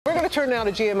to turn now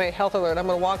to GMA Health Alert. I'm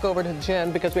going to walk over to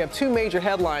Jen because we have two major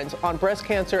headlines on breast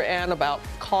cancer and about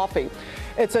coffee.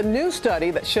 It's a new study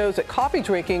that shows that coffee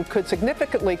drinking could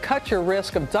significantly cut your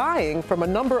risk of dying from a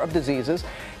number of diseases.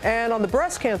 And on the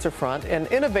breast cancer front, an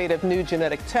innovative new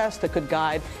genetic test that could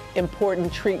guide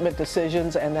important treatment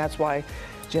decisions, and that's why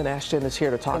Jen Ashton is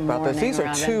here to talk about this. These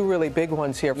are two really big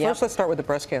ones here. First, let's start with the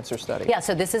breast cancer study. Yeah,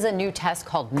 so this is a new test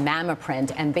called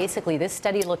MammaPrint, and basically this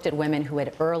study looked at women who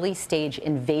had early stage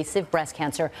invasive breast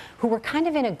cancer who were kind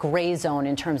of in a gray zone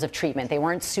in terms of treatment. They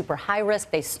weren't super high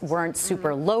risk, they weren't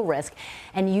super low risk,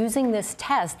 and using this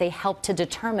test, they helped to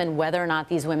determine whether or not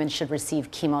these women should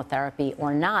receive chemotherapy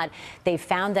or not. They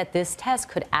found that this test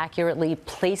could accurately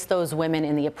place those women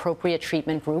in the appropriate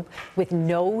treatment group with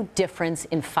no difference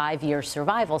in 5-year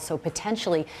survival. So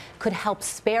potentially could help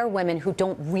spare women who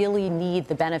don't really need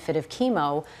the benefit of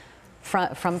chemo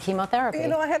from chemotherapy. You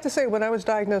know, I have to say, when I was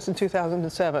diagnosed in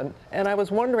 2007, and I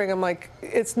was wondering, I'm like,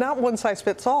 it's not one size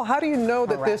fits all. How do you know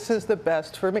that this is the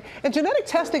best for me? And genetic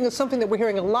testing is something that we're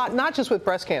hearing a lot, not just with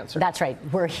breast cancer. That's right.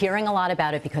 We're hearing a lot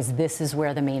about it because this is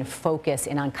where the main focus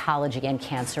in oncology and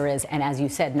cancer is. And as you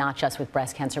said, not just with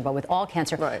breast cancer, but with all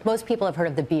cancer. Right. Most people have heard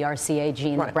of the BRCA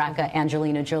gene, the BRCA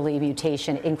Angelina Jolie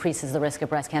mutation increases the risk of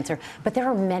breast cancer. But there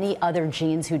are many other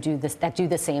genes who do this, that do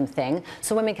the same thing.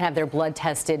 So women can have their blood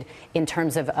tested in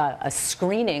terms of a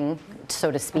screening,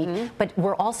 so to speak, but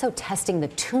we're also testing the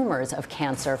tumors of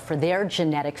cancer for their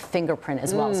genetic fingerprint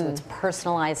as well, so it's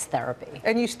personalized therapy.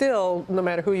 And you still, no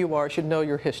matter who you are, should know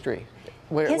your history.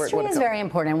 History is very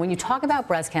important. When you talk about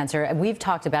breast cancer, we've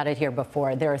talked about it here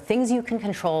before, there are things you can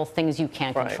control, things you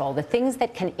can't control. The things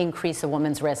that can increase a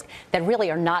woman's risk that really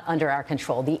are not under our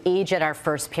control. The age at our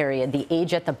first period, the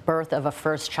age at the birth of a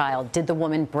first child, did the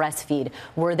woman breastfeed,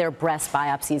 were there breast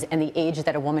biopsies, and the age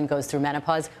that a woman goes through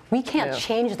menopause. We can't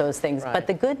change those things, but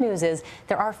the good news is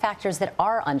there are factors that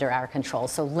are under our control.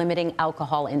 So limiting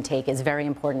alcohol intake is very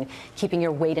important, keeping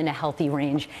your weight in a healthy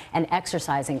range, and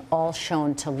exercising, all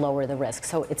shown to lower the risk.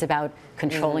 So it's about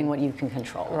controlling what you can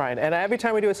control. Right, and every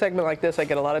time we do a segment like this, I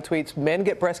get a lot of tweets. Men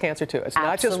get breast cancer too. It's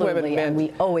not just women. Men. And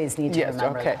we always need to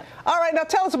remember that. All right, now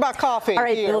tell us about coffee. All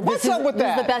right, here. What's up with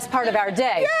that? This is the best part of our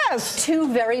day. Yes.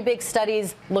 Two very big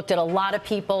studies looked at a lot of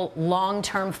people,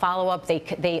 long-term follow-up. They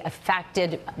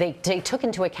took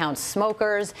into account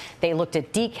smokers. They looked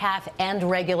at decaf and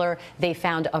regular. They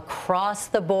found across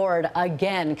the board,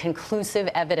 again, conclusive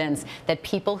evidence that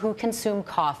people who consume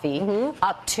coffee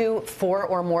up to 4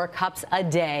 or more cups a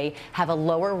day have a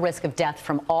lower risk of death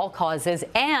from all causes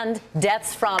and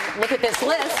deaths from, look at this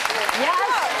list.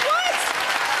 Yes.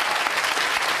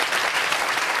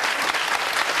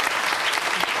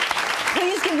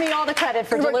 Please give me all the credit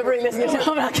for delivering this.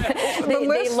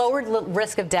 They lowered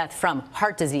risk of death from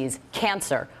heart disease,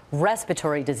 cancer,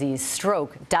 respiratory disease,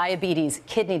 stroke, diabetes,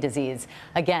 kidney disease.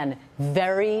 Again,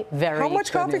 very, very How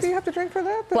much coffee news. do you have to drink for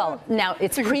that? Well, now,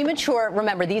 it's premature.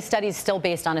 Remember, these studies still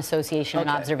based on association and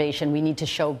observation. We need to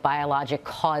show biologic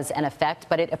cause and effect,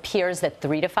 but it appears that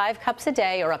 3 to 5 cups a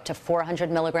day or up to 400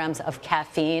 milligrams of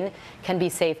caffeine can be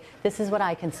safe. This is what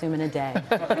I consume in a day.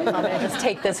 I'm going to just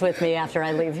take this with me after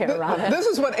I leave here, Robin. This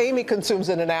is what Amy consumes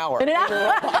in an hour. In an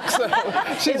hour. So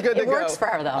she's good to go. It works for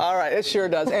her, though. All right, it sure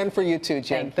does. And for you too,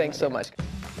 Jen. Thanks so much.